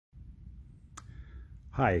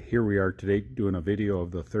Hi, here we are today doing a video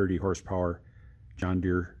of the 30 horsepower John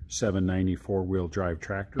Deere 790 four-wheel drive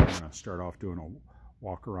tractor. I'm going to start off doing a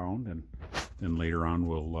walk around, and then later on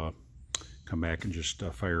we'll come back and just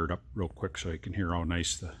fire it up real quick so you can hear how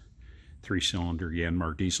nice the three-cylinder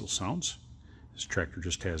Yanmar diesel sounds. This tractor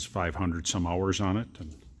just has 500 some hours on it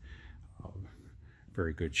and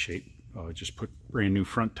very good shape. Just put brand new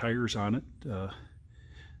front tires on it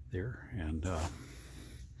there, and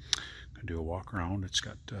do a walk around. It's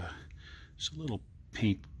got just a little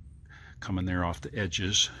paint coming there off the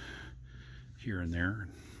edges here and there.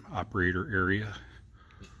 Operator area,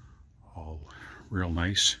 all real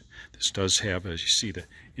nice. This does have, as you see the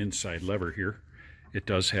inside lever here, it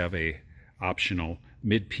does have a optional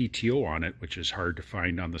mid PTO on it, which is hard to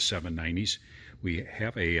find on the 790s. We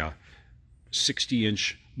have a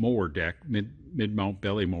 60-inch mower deck, mid-mount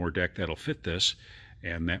belly mower deck that'll fit this,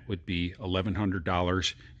 and that would be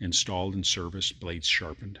 $1,100 installed and serviced, blades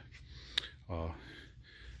sharpened.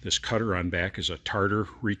 This cutter on back is a Tartar,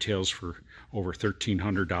 retails for over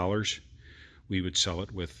 $1,300. We would sell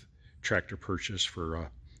it with tractor purchase for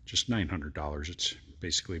just $900. It's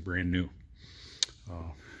basically brand new,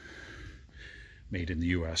 made in the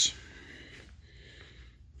US.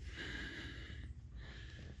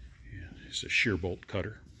 And it's a shear bolt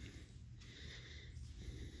cutter.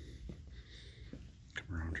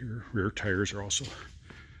 Around here, rear tires are also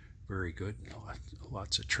very good.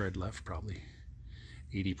 Lots of tread left, probably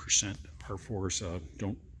 80%. R4s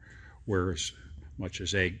don't wear as much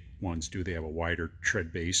as ag ones do. They have a wider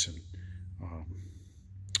tread base, and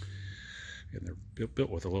they're built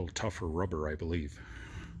with a little tougher rubber, I believe.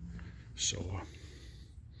 So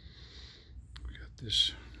we got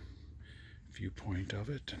this viewpoint of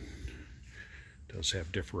it, and it does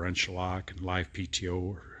have differential lock and live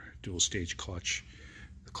PTO or dual stage clutch.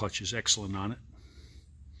 The clutch is excellent on it.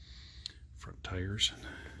 Front tires.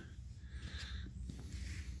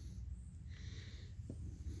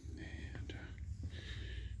 And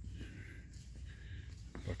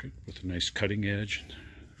bucket with a nice cutting edge.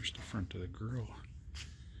 There's the front of the grill.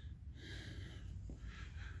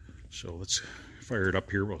 So let's fire it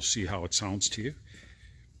up here. We'll see how it sounds to you.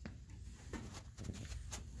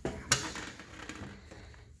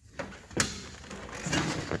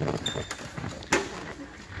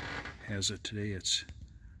 As of today, it's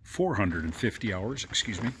 450 hours,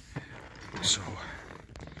 excuse me. So,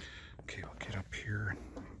 okay, I'll get up here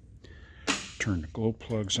and turn the glow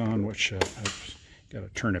plugs on, which I've got to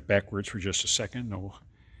turn it backwards for just a second. I'll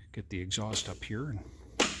get the exhaust up here and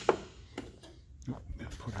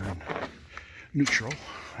put it on neutral.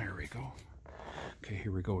 There we go. Okay,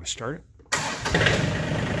 here we go to start it.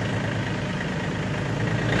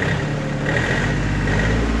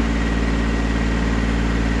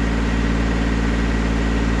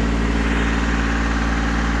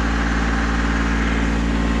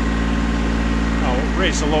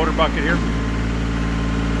 Raise the loader bucket here.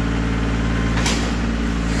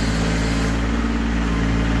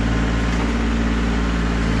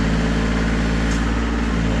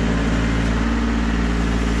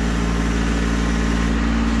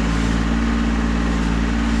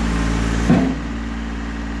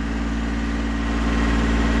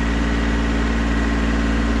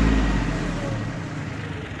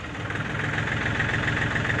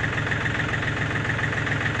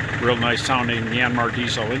 Real nice sounding Yanmar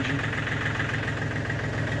diesel engine.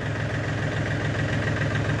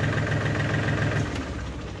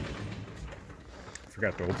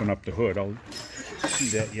 Forgot to open up the hood. I'll see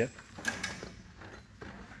that yet.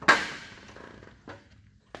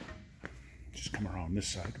 Just come around this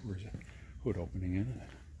side. Where's the hood opening in?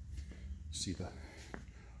 See, the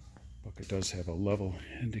bucket does have a level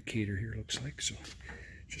indicator here, looks like. So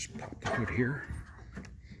just pop the hood here.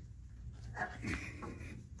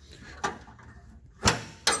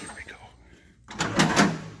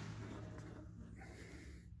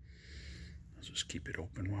 Just keep it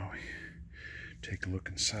open while we take a look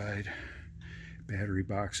inside. Battery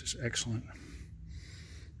box is excellent.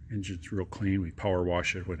 Engine's real clean. We power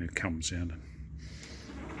wash it when it comes in.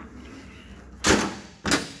 It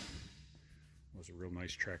was a real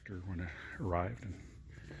nice tractor when it arrived. And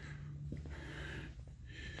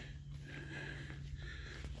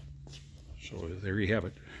so there you have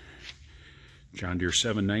it. John Deere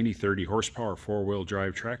 790 30 horsepower four-wheel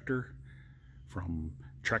drive tractor from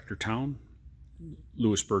Tractor Town,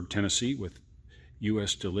 Lewisburg, Tennessee, with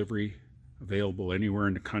U.S. delivery available anywhere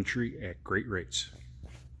in the country at great rates.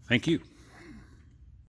 Thank you.